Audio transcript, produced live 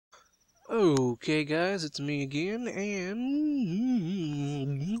Okay guys, it's me again, and...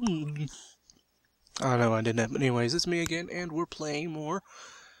 I know I did that, but anyways, it's me again, and we're playing more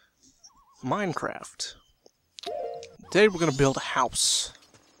Minecraft. Today we're gonna build a house.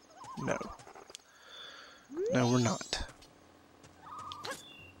 No. No, we're not.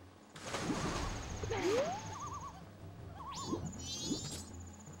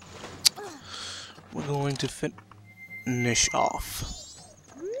 We're going to finish off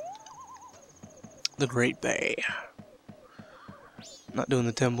the Great Bay. Not doing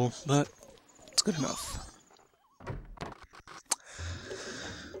the temple, but it's good enough.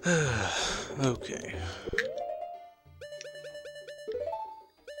 Okay.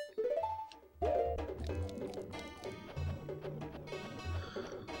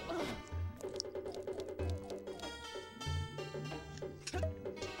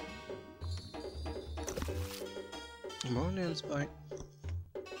 Come on in, Spike.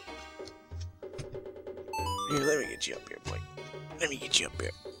 Here, let me get you up here, boy. Let me get you up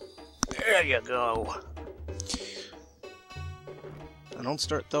here. There you go. Now don't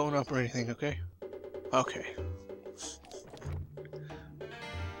start throwing up or anything, okay? Okay.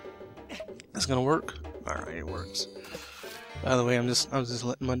 That's gonna work? Alright, it works. By the way, I was just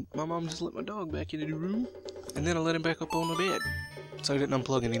letting my mom just let my dog back into the room, and then I let him back up on the bed, so I didn't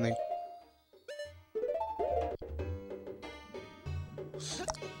unplug anything.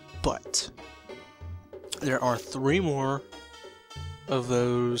 But there are 3 more of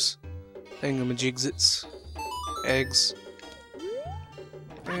those thingamajigsits, eggs,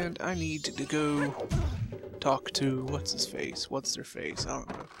 and I need to go talk to what's their face? I don't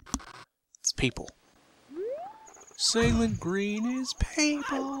know. It's people. Silent Green is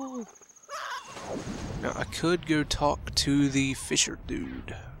people. Now I could go talk to the fisher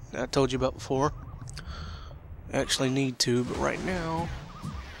dude that I told you about before. I actually need to, but right now.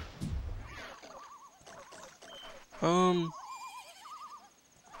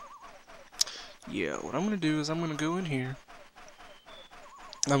 Yeah, what I'm gonna do is I'm gonna go in here.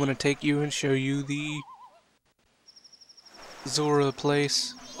 I'm gonna take you and show you the Zora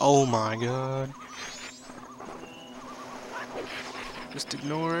place. Oh my god. Just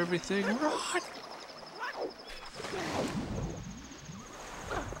ignore everything. Run!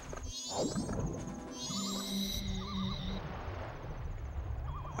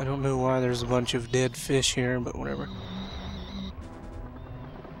 I don't know why there's a bunch of dead fish here, but whatever.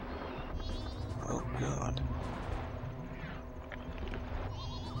 Oh god.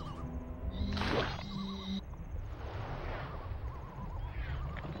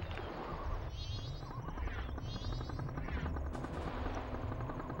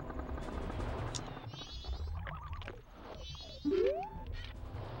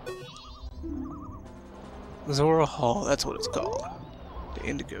 Zora Hall, that's what it's called. The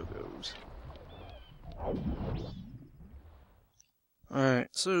Indigogos. Alright,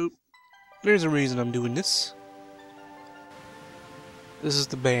 so there's a reason I'm doing this. This is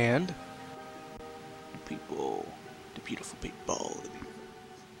the band. The people. The beautiful people.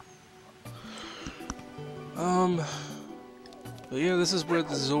 But yeah, this is where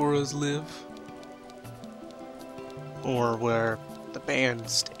the Zoras live. Or where the band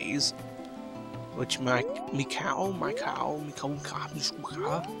stays. Which my cow.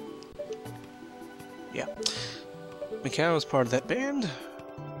 Yeah. My cow is part of that band.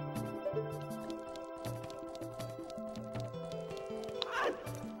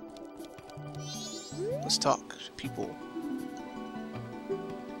 Let's talk to people.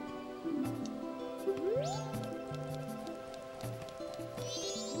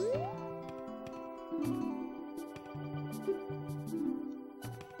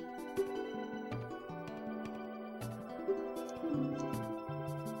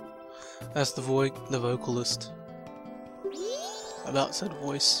 That's the vocalist. About said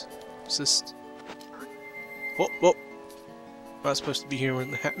voice. Assist. Whoop, whoop. I'm not supposed to be here with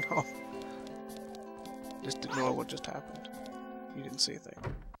the hat off. Just ignore what just happened. You didn't see a thing.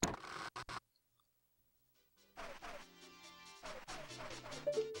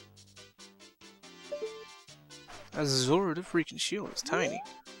 As a Zora, the freaking shield is tiny.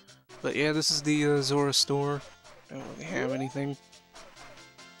 But yeah, this is the Zora store. Don't really have anything.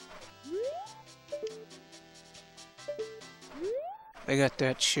 I got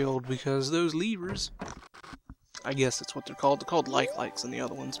that shield because those levers, I guess that's what they're called. They're called likes in the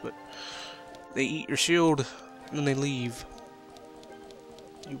other ones, but they eat your shield and then they leave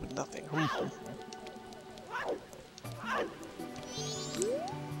you with nothing.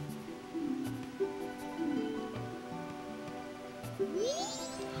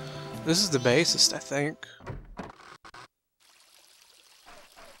 This is the bassist, I think.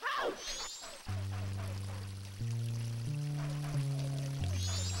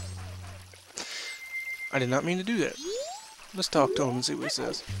 I did not mean to do that. Let's talk to him and see what he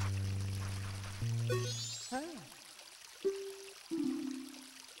says.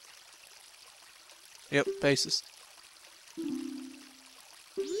 Yep, bassist.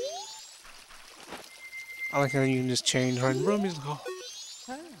 I like how you can just change right in room music. Oh.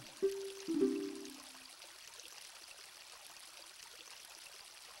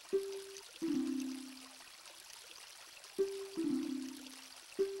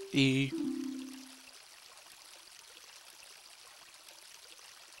 E.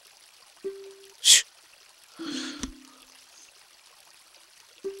 Shh.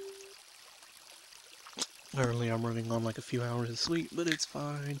 Early, I'm running on like a few hours of sleep, but it's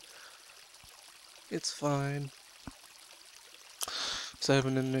fine. It's fine.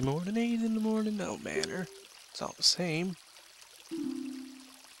 7 in the morning, 8 in the morning, no matter. It's all the same.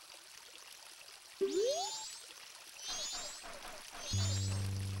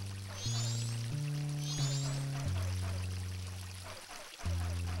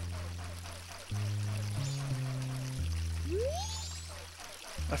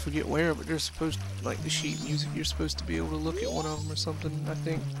 I forget where, but they're supposed to, like the sheet music, you're supposed to be able to look at one of them or something, I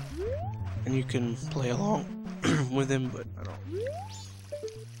think. And you can play along with him, but I don't know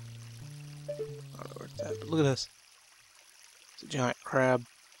where it's at. But look at this. It's a giant crab.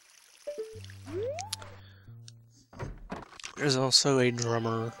 There's also a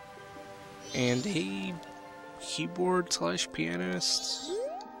drummer and a keyboard / pianist.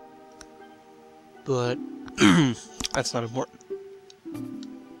 But that's not important.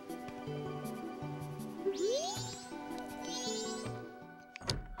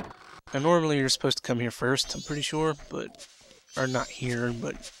 Now normally you're supposed to come here first, I'm pretty sure, but... Or not here,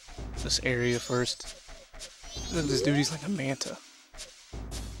 but this area first. Look at this dude, he's like a manta.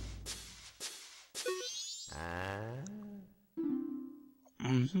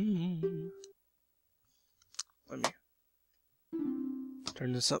 Let me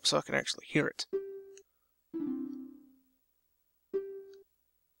turn this up so I can actually hear it.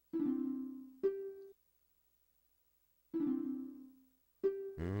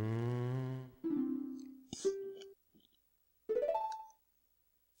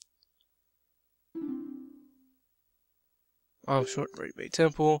 Oh, short Great Bay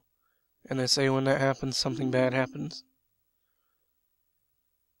Temple, and they say when that happens, something bad happens.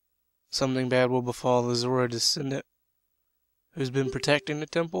 Something bad will befall the Zora descendant who's been protecting the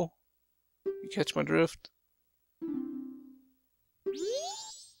temple. You catch my drift?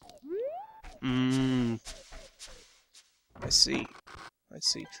 I see. I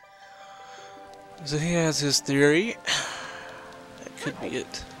see. So he has his theory. That could be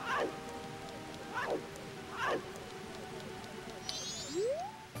it.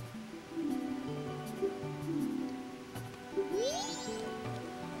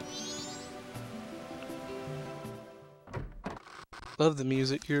 Love the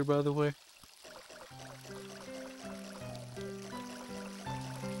music here, by the way.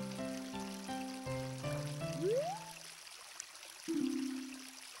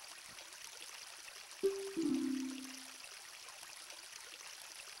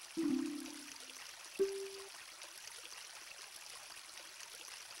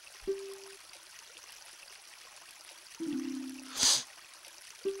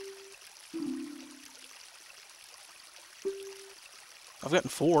 I've gotten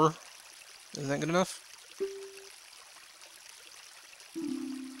 4. Isn't that good enough?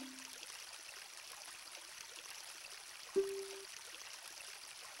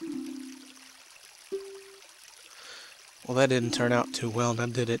 Well, that didn't turn out too well, now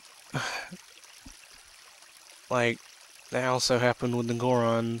did it? Like, that also happened with the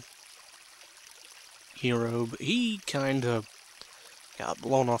Goron hero, but he kinda got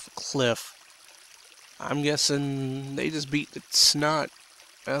blown off a cliff. I'm guessing they just beat the snot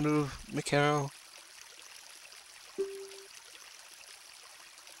out of Mikhail.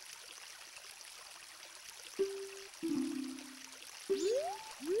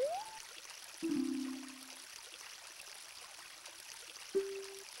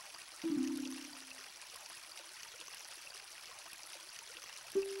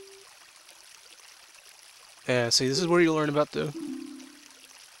 Yeah, see, this is where you learn about the...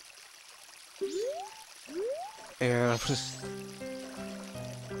 Yeah,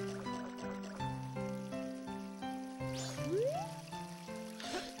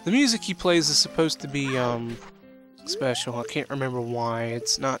 the music he plays is supposed to be, special. I can't remember why.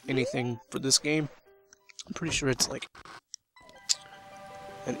 It's not anything for this game. I'm pretty sure it's like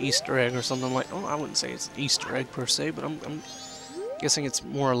an Easter egg or something like... Oh, I wouldn't say it's an Easter egg per se, but I'm guessing it's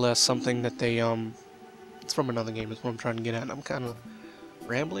more or less something that they, it's from another game is what I'm trying to get at. I'm kind of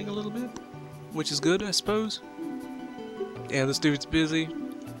rambling a little bit. which is good, I suppose. Yeah, this dude's busy.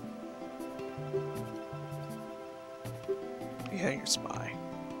 Yeah, you're a spy.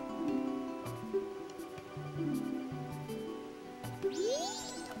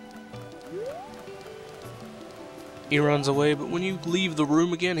 He runs away, but when you leave the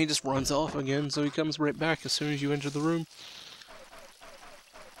room again, he just runs off again, so he comes right back as soon as you enter the room.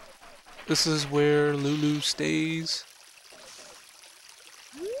 This is where Lulu stays.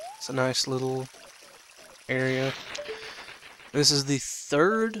 It's a nice little area. This is the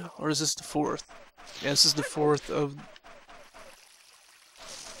third, or is this the fourth? Yeah, this is the fourth of...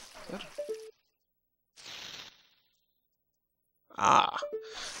 Ah!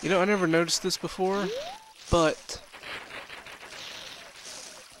 You know, I never noticed this before, but...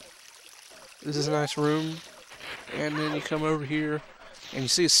 This is a nice room, and then you come over here, and you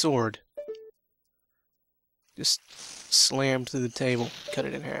see a sword. Just slammed to the table, cut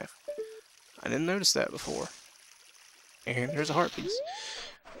it in half. I didn't notice that before. And there's a heart piece.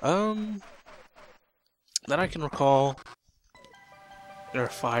 That I can recall, there are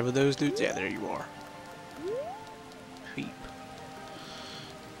 5 of those dudes. Yeah, there you are. Peep.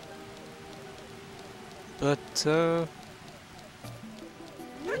 But,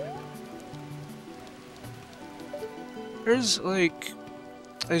 there's, like,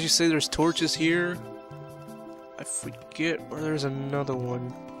 as you say, there's torches here. I forget where there's another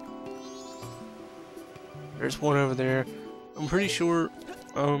one. There's one over there. I'm pretty sure,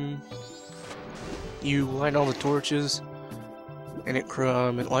 you light all the torches, and it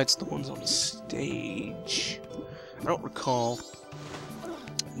lights the ones on the stage. I don't recall,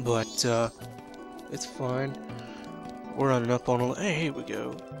 but, it's fine. We're running up on a... Hey, here we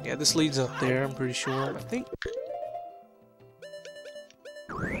go. Yeah, this leads up there, I'm pretty sure. I think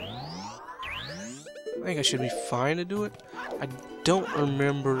I should be fine to do it. I don't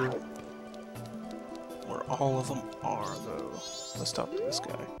remember where all of them are, though. Let's talk to this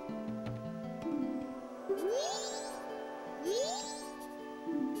guy.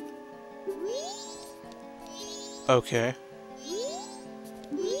 Okay.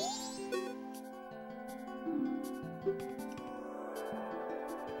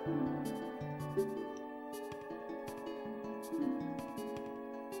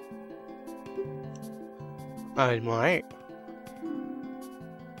 I might.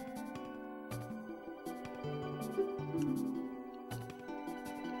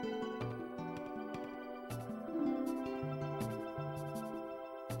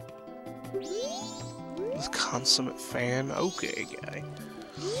 This consummate fan. Okay, guy.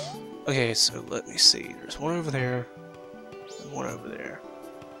 Okay, so let me see. There's one over there and one over there.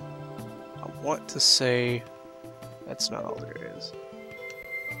 I want to say that's not all there is.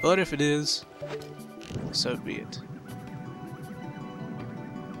 But if it is, so be it.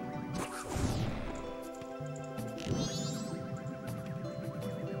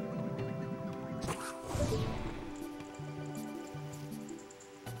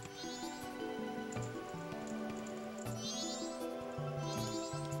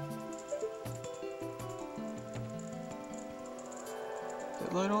 Did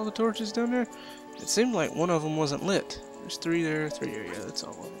it light all the torches down there? It seemed like one of them wasn't lit. There's 3 there, 3 here. Yeah, that's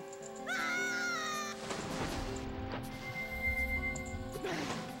all of them.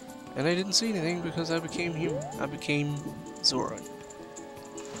 And I didn't see anything because I became human. I became Zora.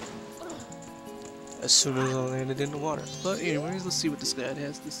 As soon as I landed in the water. But anyways, let's see what this guy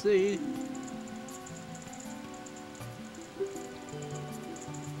has to say.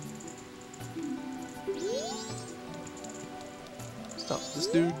 Stop this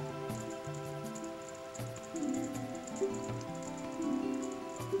dude.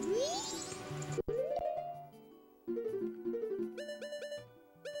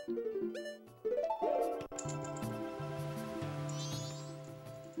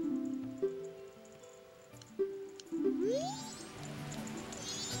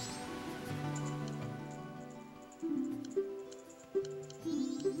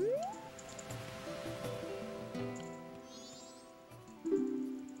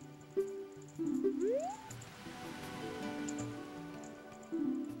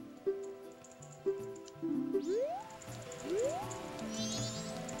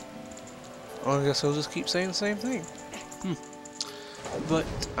 Well, I guess I'll just keep saying the same thing. But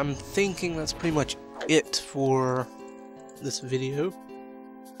I'm thinking that's pretty much it for this video.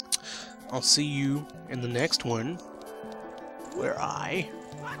 I'll see you in the next one, where I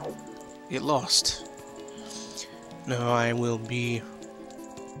get lost. No, I will be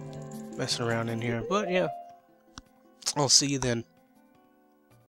messing around in here, but yeah, I'll see you then.